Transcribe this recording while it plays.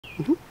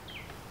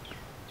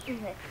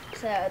Okay,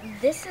 so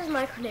this is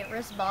my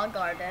Carnivorous Bog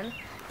Garden,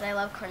 and I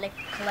love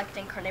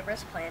collecting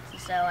carnivorous plants, and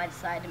so I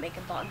decided to make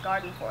a bog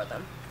garden for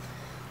them.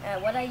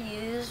 What I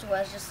used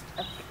was just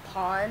a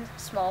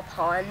small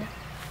pond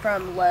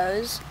from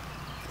Lowe's.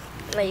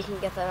 You can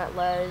get that at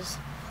Lowe's.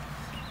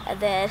 And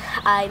then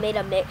I made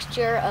a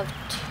mixture of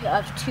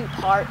two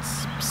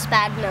parts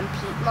sphagnum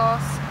peat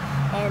moss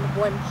and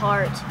 1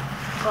 part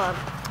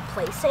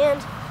play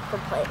sand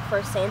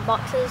for sand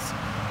boxes.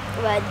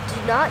 But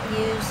do not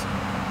use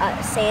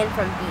sand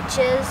from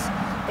beaches,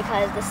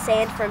 because the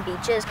sand from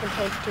beaches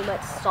contains too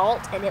much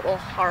salt and it will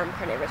harm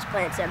carnivorous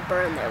plants and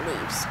burn their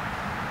leaves.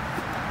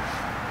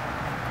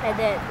 And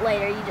then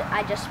later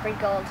I just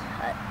sprinkled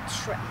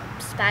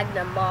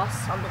sphagnum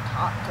moss on the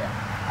top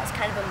as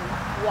kind of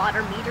a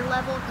water meter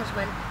level, because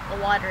when the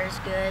water is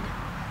good,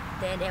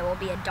 then it will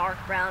be a dark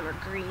brown or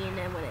green,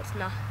 and when it's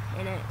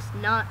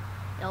not,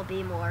 it'll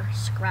be more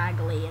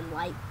scraggly and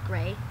light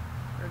gray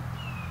or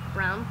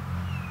brown.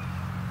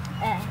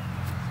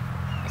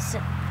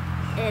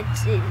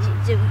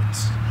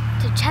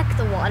 To check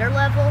the water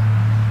level,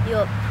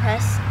 you'll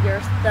press your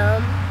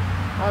thumb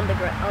on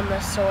the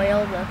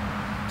soil, the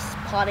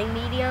potting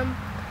medium,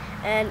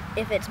 and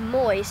if it's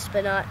moist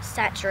but not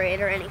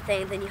saturated or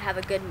anything, then you have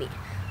a good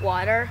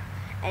water.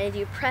 And if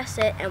you press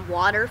it and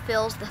water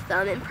fills the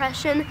thumb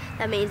impression,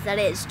 that means that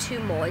it is too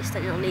moist,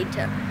 and you'll need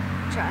to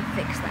try to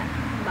fix that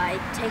by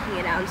taking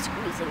it out and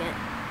squeezing it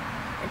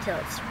until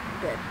it's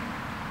good.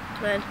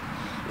 And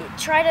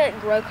try to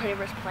grow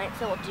carnivorous plants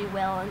that will do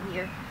well in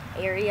your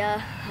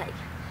area.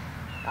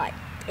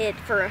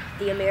 For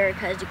the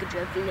Americas, you could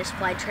grow Venus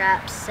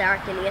flytraps,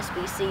 Sarcomere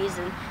species,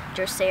 and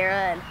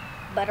Drosera, and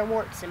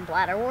butterworts and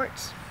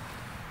bladderworts.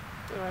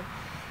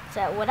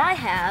 So what I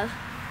have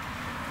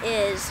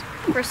is,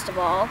 first of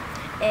all,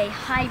 a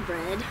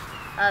hybrid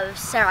of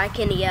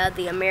Sarcomere,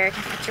 the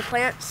American pitcher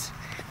plants.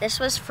 This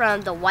was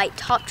from the white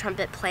top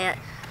trumpet plant,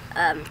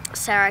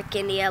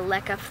 Sarcomere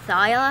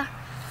lecaphthia,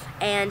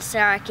 and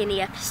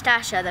Sarcomere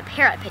pistachia, the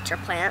parrot pitcher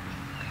plant.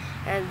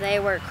 And they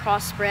were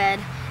crossbred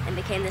and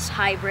became this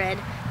hybrid,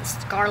 the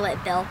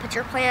Scarlet bell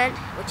pitcher plant,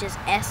 which is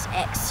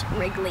SX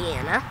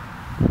Wrigleyana.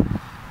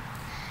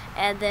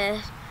 And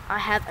then I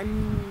have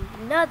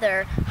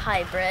another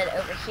hybrid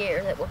over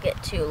here that we'll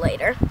get to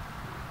later.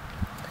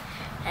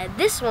 And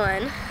this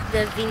one,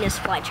 the Venus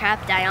flytrap,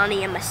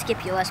 Dionaea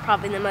muscipula, is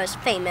probably the most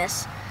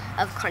famous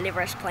of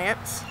carnivorous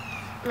plants.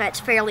 And it's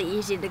fairly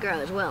easy to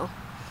grow as well.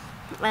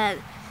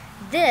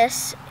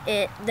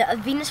 The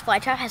Venus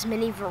flytrap has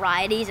many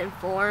varieties and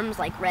forms,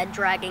 like red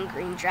dragon,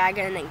 green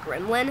dragon, and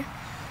gremlin.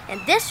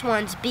 And this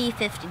one's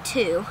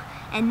B-52.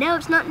 And no,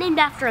 it's not named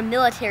after a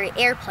military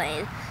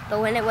airplane, but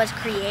when it was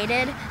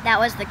created, that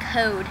was the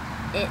code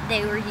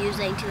they were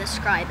using to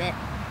describe it,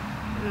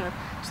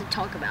 to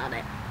talk about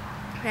it.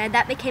 And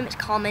that became its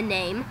common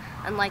name,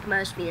 unlike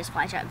most Venus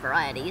flytrap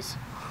varieties.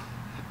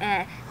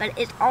 But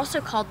it's also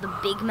called the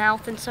big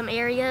mouth in some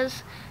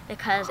areas,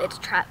 because its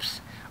traps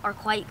are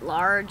quite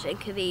large and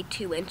could be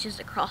 2 inches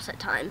across at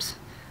times.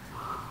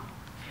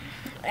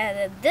 And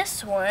then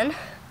this one,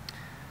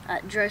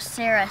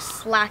 Drosera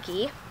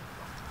slacky,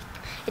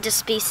 it's a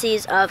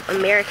species of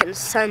American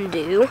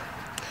sundew.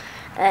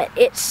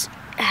 It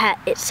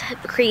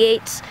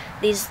creates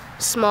these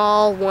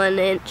small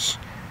 1-inch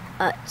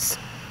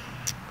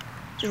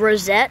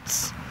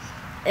rosettes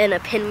in a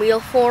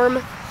pinwheel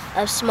form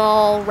of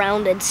small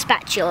rounded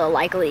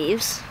spatula-like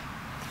leaves.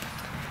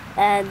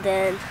 And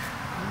then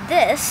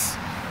this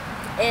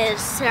is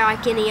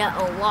Sarcomere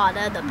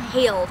Rubra, the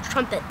pale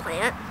trumpet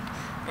plant.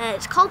 And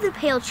it's called the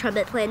pale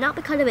trumpet plant not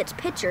because of its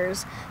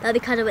pitchers, but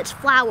because of its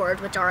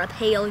flowers, which are a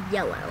pale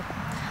yellow.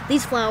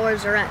 These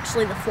flowers are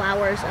actually the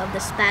flowers of the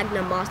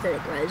sphagnum moss that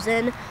it grows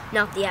in,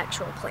 not the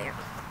actual plant.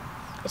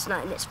 It's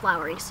not in its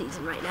flowering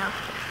season right now.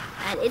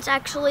 And it's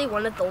actually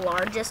one of the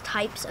largest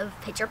types of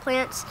pitcher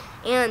plants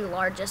and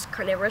largest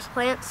carnivorous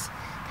plants,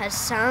 because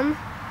some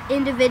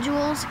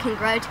individuals can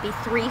grow to be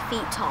 3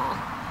 feet tall,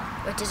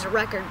 which is a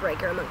record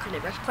breaker among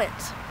carnivorous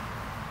plants.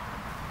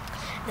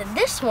 Then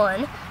this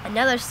one,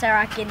 another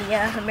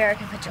Sarcomere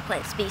American pitcher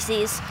plant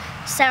species,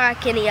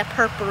 Sarcomere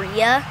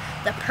purpurea,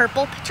 the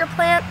purple pitcher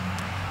plant,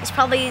 is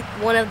probably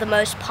one of the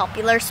most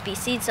popular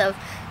species of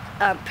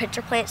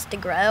pitcher plants to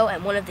grow,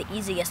 and one of the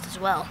easiest as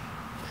well.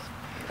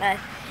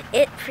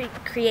 It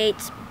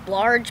creates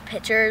large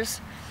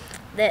pitchers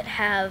that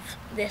have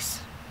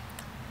this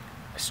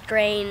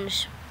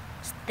strange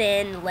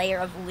thin layer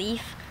of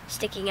leaf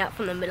sticking out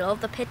from the middle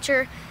of the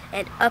pitcher,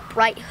 and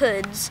upright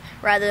hoods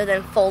rather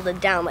than folded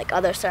down like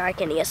other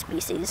Sarcomere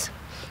species.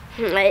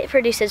 It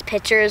produces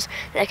pitchers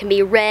that can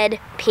be red,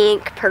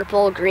 pink,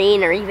 purple,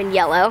 green, or even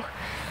yellow,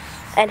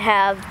 and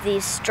have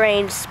these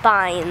strange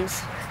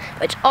spines,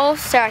 which all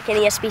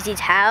Sarcomere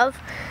species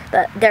have,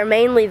 but they're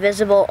mainly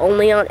visible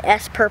only on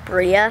S.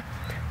 purpurea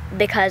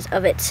because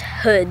of its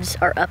hoods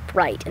are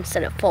upright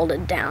instead of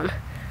folded down.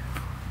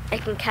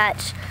 It can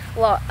catch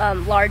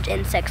large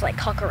insects like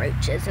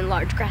cockroaches and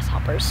large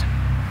grasshoppers.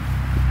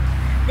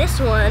 This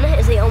one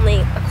is the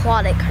only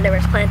aquatic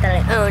carnivorous plant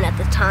that I own at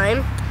the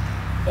time.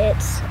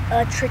 It's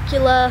a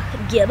Tricula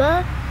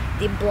gibba.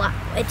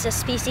 It's a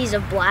species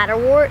of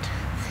bladderwort.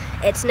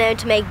 It's known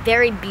to make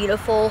very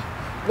beautiful,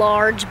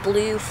 large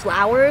blue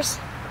flowers.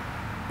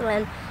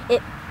 And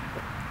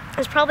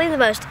it's probably the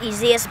most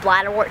easiest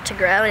bladderwort to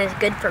grow, and it's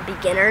good for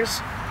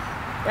beginners.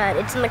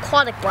 It's an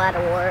aquatic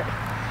bladderwort.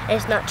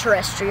 It's not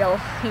terrestrial,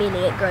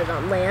 meaning it grows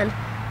on land.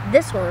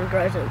 This one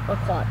grows in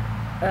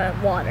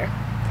water.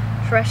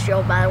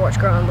 Terrestrial bladderworts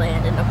grow on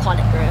land, and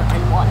aquatic grow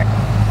in water.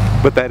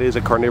 But that is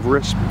a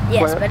carnivorous plant?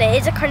 Yes, but it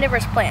is a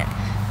carnivorous plant.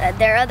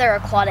 There are other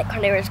aquatic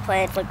carnivorous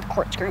plants like the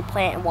corkscrew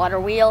plant and water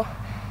wheel,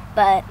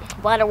 but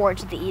bladderwort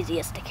is the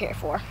easiest to care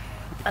for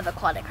of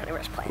aquatic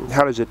carnivorous plants.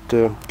 How does it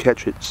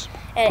catch its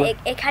prey?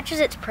 It catches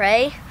its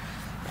prey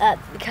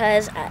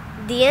because at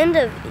the end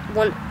of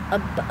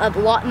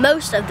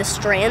most of the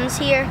strands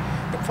here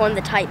that form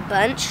the tight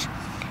bunch,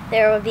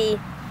 there will be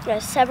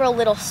several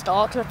little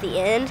stalks. At the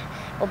end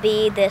will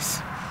be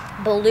this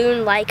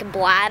balloon-like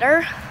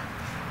bladder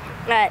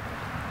that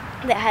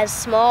has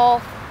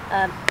small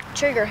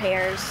trigger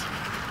hairs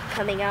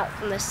coming out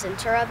from the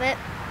center of it.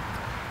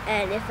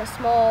 And if a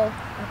small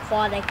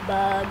aquatic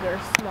bug or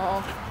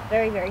small,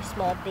 very, very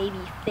small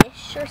baby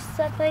fish or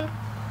something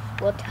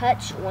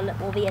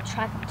will be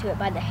attracted to it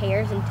by the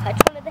hairs and touch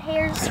one of the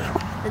hairs,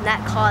 then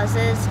that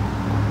causes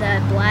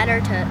the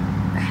bladder to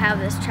have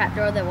this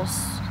trapdoor that will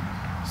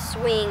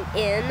swing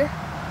in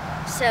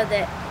so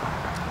that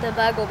the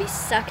bug will be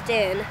sucked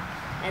in,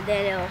 and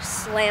then it'll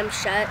slam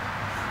shut,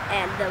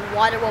 and the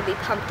water will be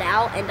pumped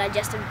out and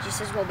digestive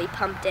juices will be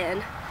pumped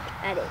in,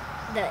 and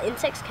the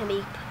insects can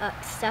be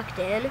sucked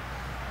in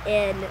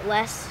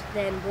less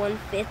than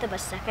 1/5 of a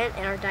second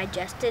and are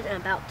digested in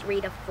about 3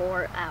 to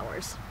 4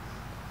 hours,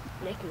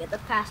 making it the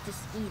fastest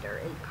eater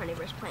in the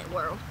carnivorous plant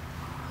world.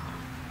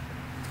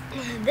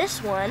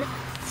 This one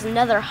is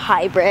another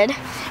hybrid.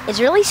 It's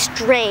really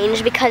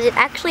strange because it's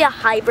actually a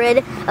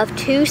hybrid of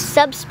 2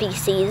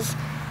 subspecies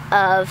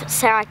of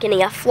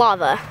Sarcomere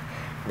Rubra,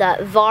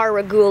 the var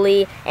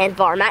reguli and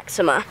var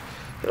maxima.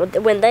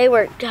 When they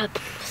were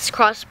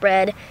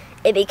crossbred,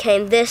 it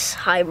became this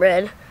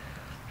hybrid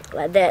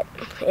that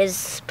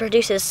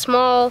produces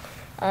small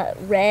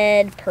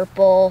red,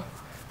 purple,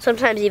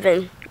 sometimes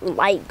even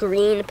light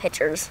green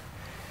pitchers.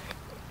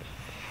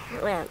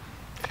 Yeah.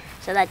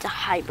 So that's a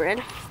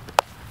hybrid.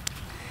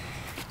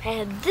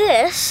 And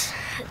this,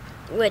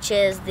 which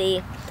is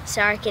the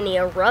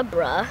Sarcomere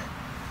Rubra,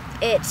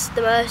 it's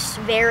the most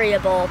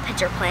variable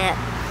pitcher plant.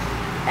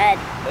 And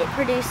it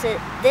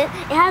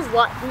has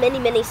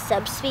many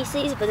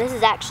subspecies, but this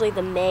is actually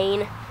the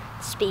main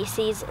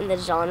species in the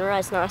genre.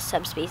 It's not a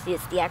subspecies,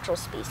 it's the actual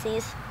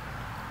species.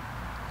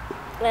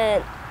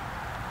 And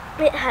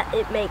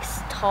it makes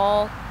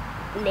tall,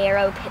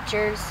 narrow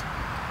pitchers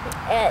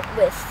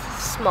with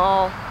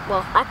small,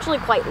 well, actually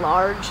quite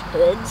large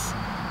hoods,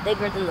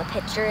 bigger than the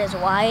pitcher is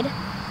wide.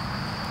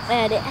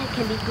 And it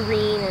can be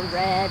green and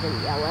red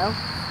and yellow.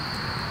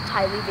 It's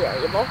highly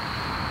variable.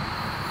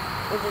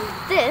 And then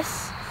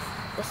this,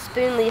 the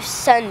spoonleaf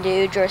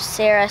sundew,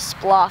 Drosera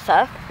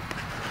splotha.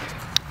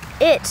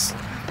 It's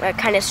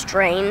kind of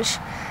strange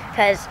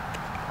because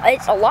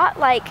it's a lot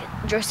like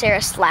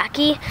Drosera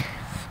slacky,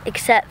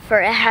 except for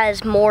it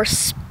has more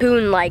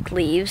spoon-like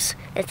leaves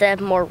instead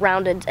of more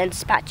rounded and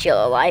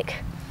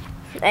spatula-like.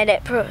 And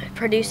it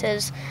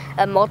produces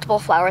multiple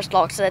flower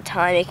stalks at a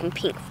time, making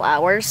pink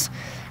flowers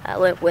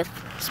with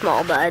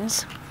small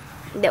buds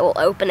that will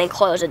open and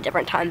close at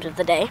different times of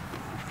the day.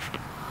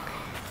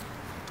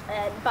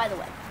 And by the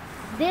way,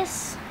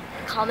 this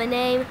common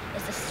name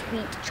is the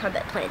sweet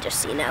trumpet plant, just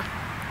so you know.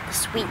 The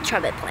sweet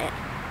trumpet plant,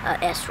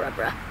 S.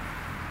 rubra.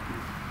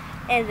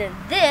 And then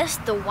this,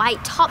 the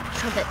white top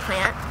trumpet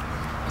plant,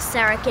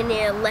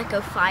 Sarcomere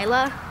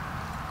leucophylla.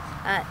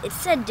 It's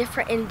said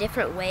in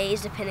different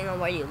ways depending on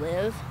where you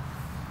live,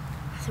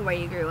 so where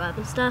you grew up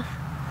and stuff.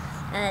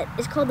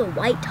 It's called the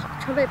white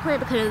top trumpet plant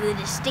because of the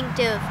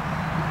distinctive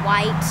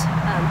white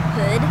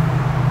hood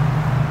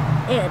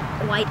and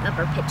white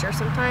upper pitcher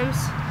sometimes.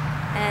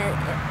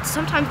 And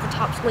sometimes the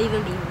tops will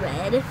even be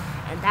red,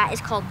 and that is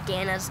called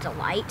Dana's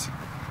Delight.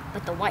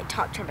 But the white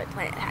top trumpet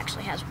plant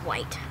actually has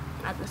white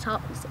at the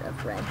top instead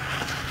of red.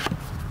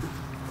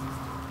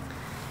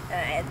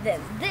 And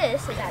then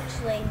this is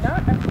actually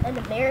not an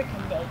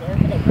American native,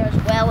 but it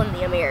grows well in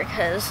the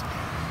Americas.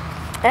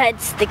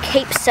 It's the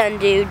Cape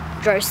Sundew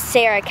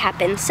Drosera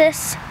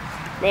capensis,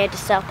 native to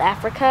South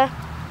Africa.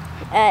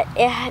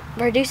 It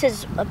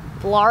produces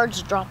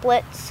large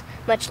droplets,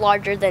 much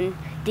larger than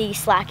D.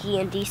 slacky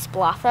and D.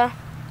 splotha.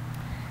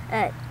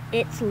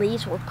 Its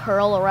leaves will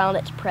curl around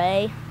its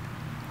prey,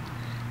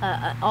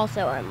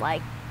 also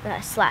unlike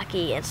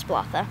slacky and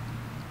splotha.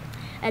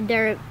 And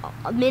there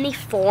are many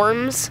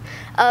forms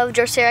of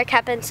Drosera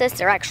capensis.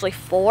 There are actually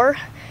 4,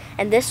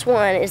 and this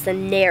one is the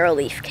narrow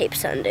leaf Cape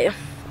Sundew,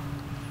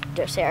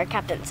 Drosera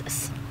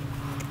capensis.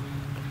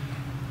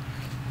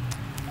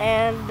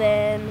 And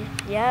then,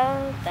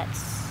 yeah,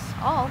 that's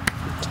all.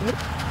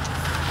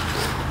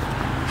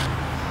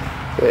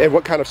 And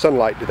what kind of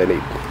sunlight do they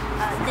need?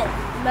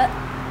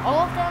 All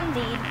of them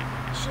need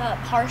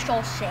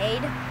partial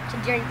shade, So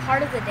during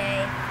part of the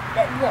day,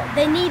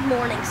 they need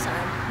morning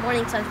sun.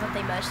 Morning sun is what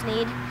they most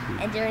need.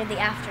 And during the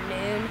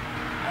afternoon,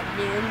 at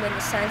noon, when the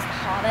sun's the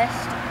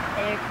hottest,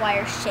 they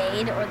require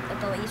shade or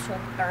the leaves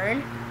will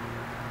burn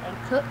and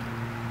cook.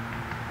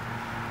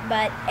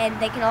 And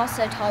they can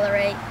also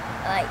tolerate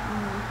like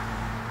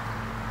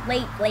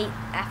late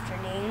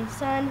afternoon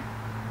sun.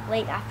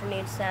 Late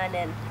afternoon sun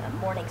and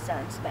morning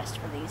sun is best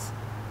for these.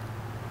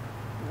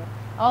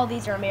 All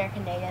these are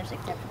American natives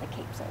except for the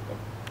Cape Sundew.